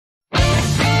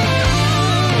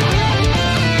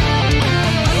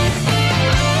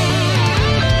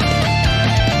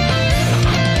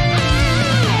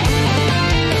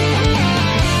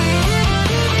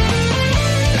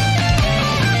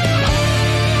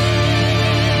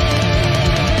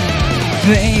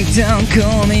Fake, don't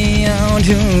call me out.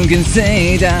 Who can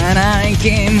say that I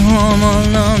came home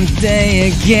alone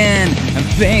today again?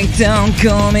 Fake, don't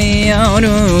call me out.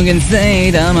 Who can say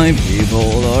that my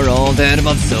people are all dead,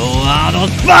 but so are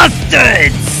those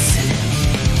bastards?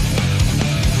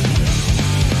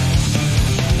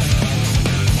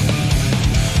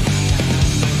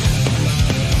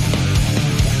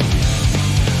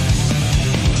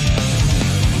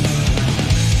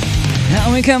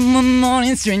 I wake up one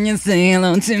morning, strangers say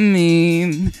hello to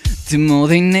me. Tomorrow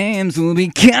their names will be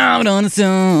carved on the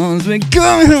stones. We're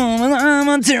going home and I'm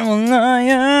a terrible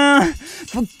liar.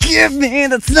 Forgive me,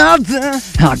 that's not the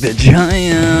Hawk the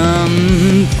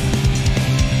Giant.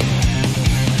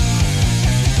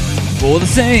 For the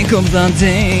sake of the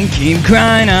day, keep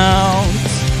crying out.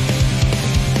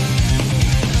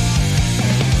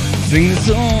 Swing the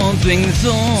sword, swing the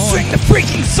sword, swing the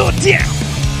freaking sword down.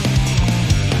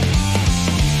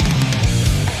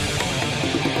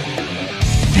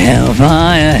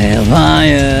 Hellfire,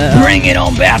 hellfire, bring it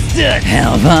on, bastard!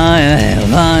 Hellfire,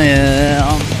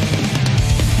 hellfire,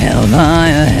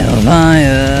 hellfire,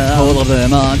 hellfire. All of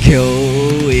them are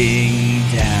going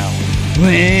down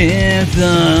with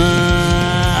us.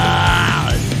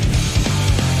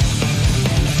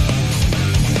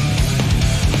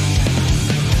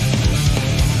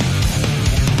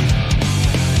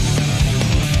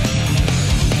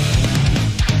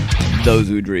 Those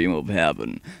who dream of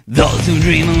heaven, those who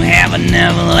dream of heaven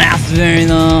never last very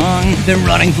long. The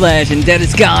rotting flesh and dead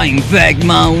sky infect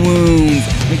my wounds.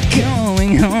 We're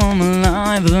going home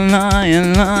alive,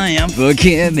 liar.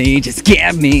 Forgive me, just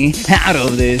get me out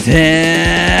of this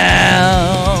hell.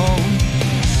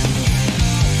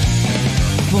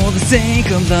 For the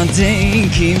sake of the day,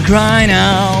 keep crying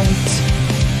out.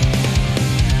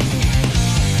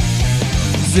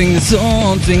 Swing the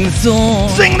sword, swing the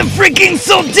sword, swing the freaking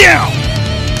sword down!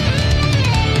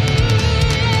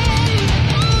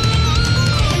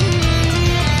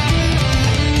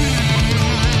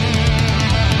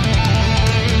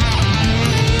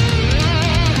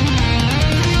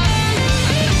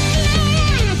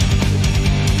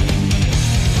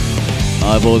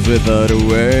 I was without a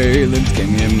way, limbs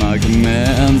came in my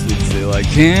commands, but still I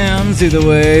can't see the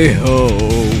way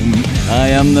home. I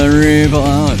am the river,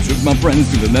 I took my friends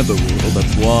to the netherworld,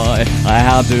 that's why I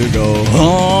had to go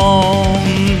home.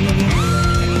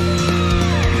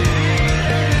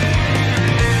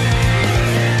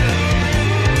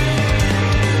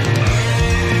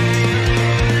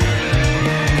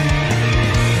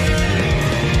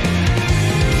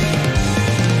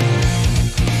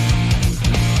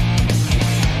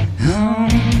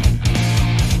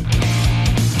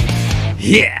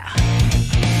 Yeah!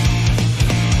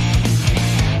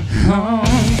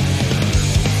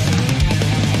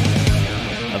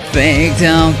 Fake,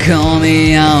 don't call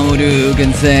me out, who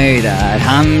can say that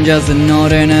I'm just an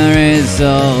ordinary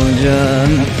soldier.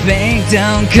 Fake,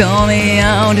 don't call me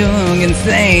out, who can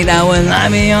say that will I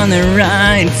be on the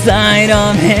right side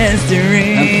of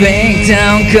history. Fake,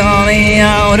 don't call me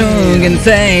out, who can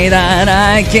say that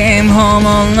I came home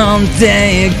alone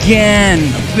today again.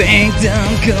 Fake,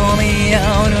 don't call me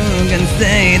out, who can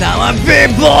say that my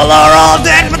people are all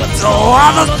dead, but so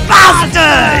are the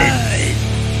bastards.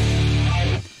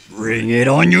 Bring it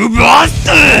on, you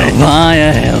bastard!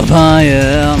 Hellfire,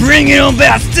 hellfire, bring it on,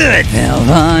 bastard!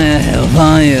 Hellfire,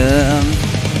 hellfire,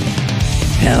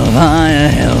 hellfire,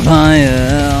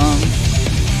 hellfire.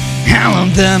 All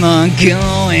of them are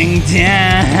going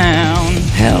down.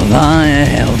 Hellfire,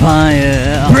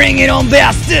 hellfire, bring it on,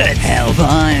 bastard!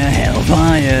 Hellfire,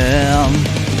 hellfire,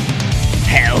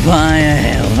 hellfire,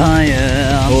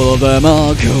 hellfire. All of them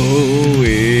are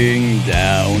going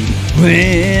down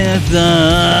with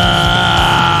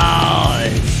us.